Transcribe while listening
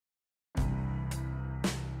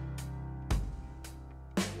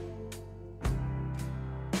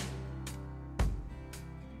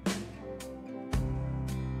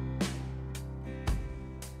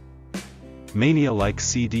Mania-like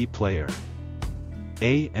CD player.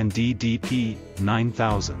 A&D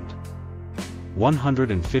Dp-9000.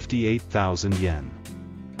 158,000 yen.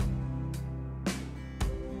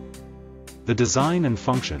 The design and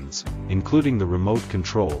functions, including the remote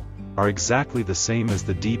control, are exactly the same as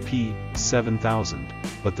the Dp-9000,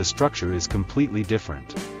 but the structure is completely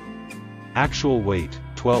different. Actual weight,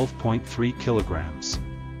 12.3 kilograms.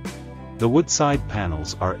 The wood side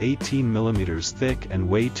panels are 18 mm thick and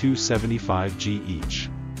weigh 275 g each.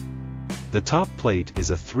 The top plate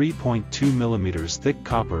is a 3.2 mm thick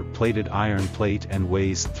copper-plated iron plate and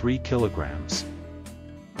weighs 3 kilograms.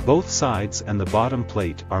 Both sides and the bottom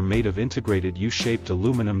plate are made of integrated U-shaped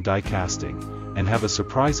aluminum die casting, and have a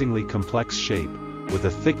surprisingly complex shape, with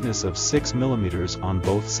a thickness of 6 mm on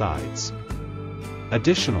both sides.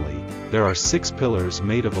 Additionally, there are 6 pillars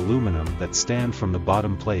made of aluminum that stand from the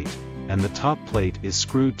bottom plate, and the top plate is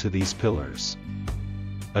screwed to these pillars.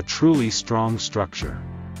 A truly strong structure.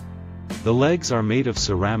 The legs are made of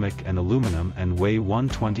ceramic and aluminum and weigh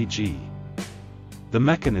 120 g. The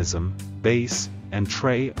mechanism, base, and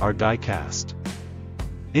tray are die-cast.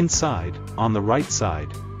 Inside, on the right side,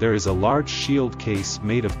 there is a large shield case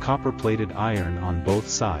made of copper-plated iron on both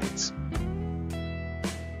sides.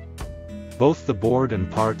 Both the board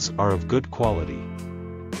and parts are of good quality.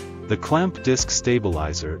 The clamp disc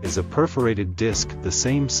stabilizer is a perforated disc the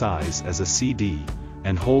same size as a CD,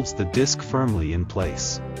 and holds the disc firmly in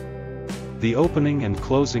place. The opening and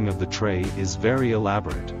closing of the tray is very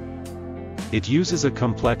elaborate. It uses a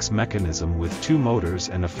complex mechanism with 2 motors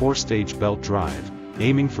and a 4-stage belt drive,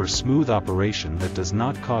 aiming for smooth operation that does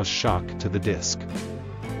not cause shock to the disc.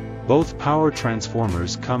 Both power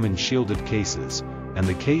transformers come in shielded cases, and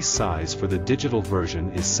the case size for the digital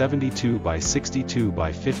version is 72 by 62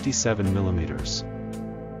 by 57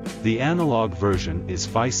 mm. The analog version is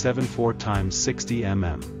 574 x 60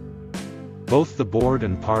 mm. Both the board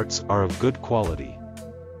and parts are of good quality.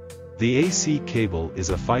 The AC cable is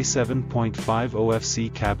a 57.5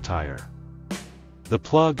 OFC cab tire. The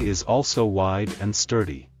plug is also wide and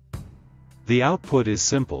sturdy. The output is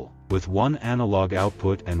simple, with 1 analog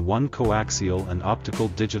output and 1 coaxial and optical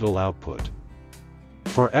digital output.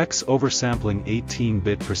 For X oversampling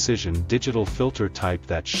 18-bit precision digital filter type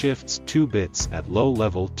that shifts 2 bits at low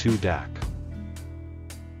level 2 DAC.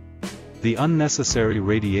 The unnecessary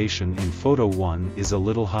radiation in photo 1 is a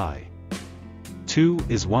little high. 2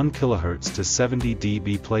 is 1 kHz to 70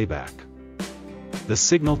 dB playback. The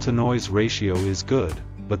signal-to-noise ratio is good,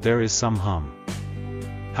 but there is some hum.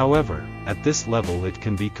 However, at this level it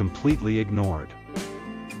can be completely ignored.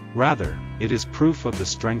 Rather, it is proof of the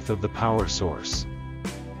strength of the power source.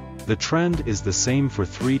 The trend is the same for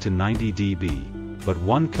 3 to 90 dB, but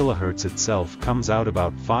 1 kHz itself comes out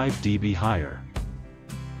about 5 dB higher.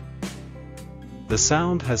 The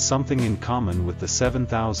sound has something in common with the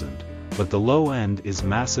 7000, but the low end is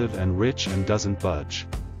massive and rich and doesn't budge.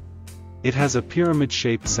 It has a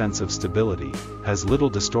pyramid-shaped sense of stability, has little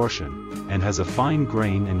distortion, and has a fine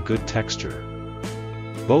grain and good texture.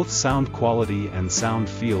 Both sound quality and sound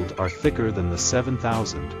field are thicker than the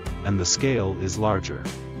 7000, and the scale is larger.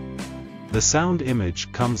 The sound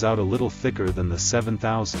image comes out a little thicker than the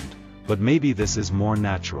 7000, but maybe this is more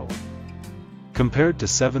natural. Compared to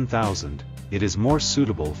 7000, it is more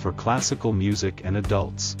suitable for classical music and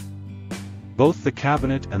adults. Both the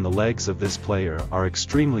cabinet and the legs of this player are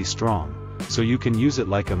extremely strong, so you can use it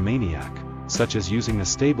like a maniac, such as using a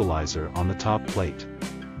stabilizer on the top plate.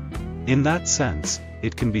 In that sense,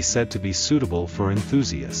 it can be said to be suitable for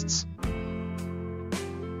enthusiasts.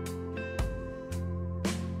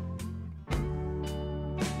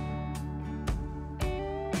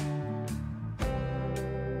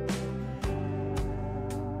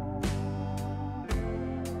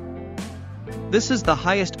 This is the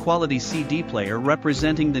highest quality CD player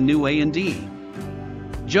representing the new A&D.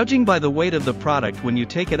 Judging by the weight of the product when you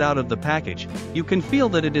take it out of the package, you can feel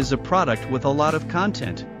that it is a product with a lot of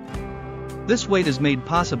content. This weight is made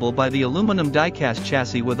possible by the aluminum die-cast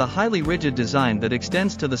chassis with a highly rigid design that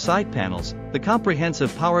extends to the side panels, the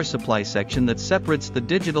comprehensive power supply section that separates the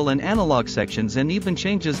digital and analog sections and even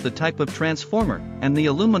changes the type of transformer, and the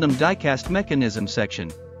aluminum die-cast mechanism section.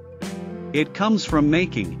 It comes from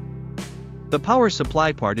making. The power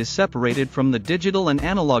supply part is separated from the digital and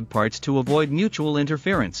analog parts to avoid mutual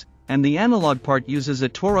interference, and the analog part uses a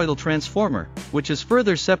toroidal transformer, which is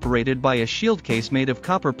further separated by a shield case made of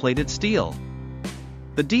copper-plated steel.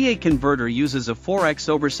 The DA converter uses a 4x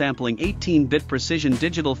oversampling 18-bit precision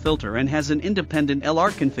digital filter and has an independent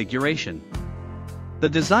LR configuration. The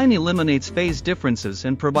design eliminates phase differences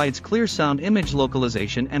and provides clear sound image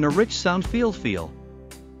localization and a rich sound feel.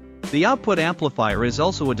 The output amplifier is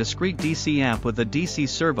also a discrete DC amp with a DC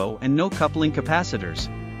servo and no coupling capacitors.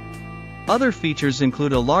 Other features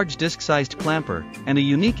include a large disc-sized clamper and a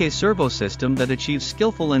unique A-servo system that achieves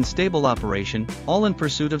skillful and stable operation, all in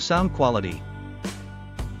pursuit of sound quality.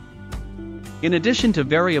 In addition to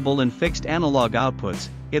variable and fixed analog outputs,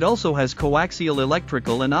 it also has coaxial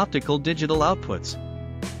electrical and optical digital outputs.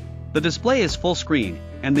 The display is full screen,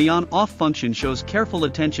 and the on-off function shows careful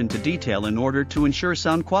attention to detail in order to ensure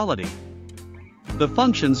sound quality. The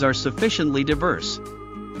functions are sufficiently diverse.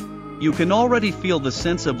 You can already feel the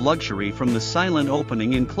sense of luxury from the silent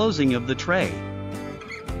opening and closing of the tray.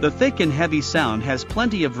 The thick and heavy sound has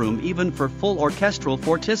plenty of room even for full orchestral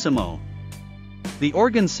fortissimo. The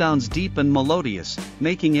organ sounds deep and melodious,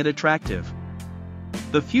 making it attractive.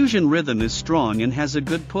 The fusion rhythm is strong and has a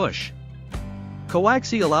good push.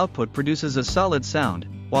 Coaxial output produces a solid sound,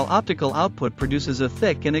 while optical output produces a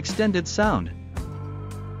thick and extended sound.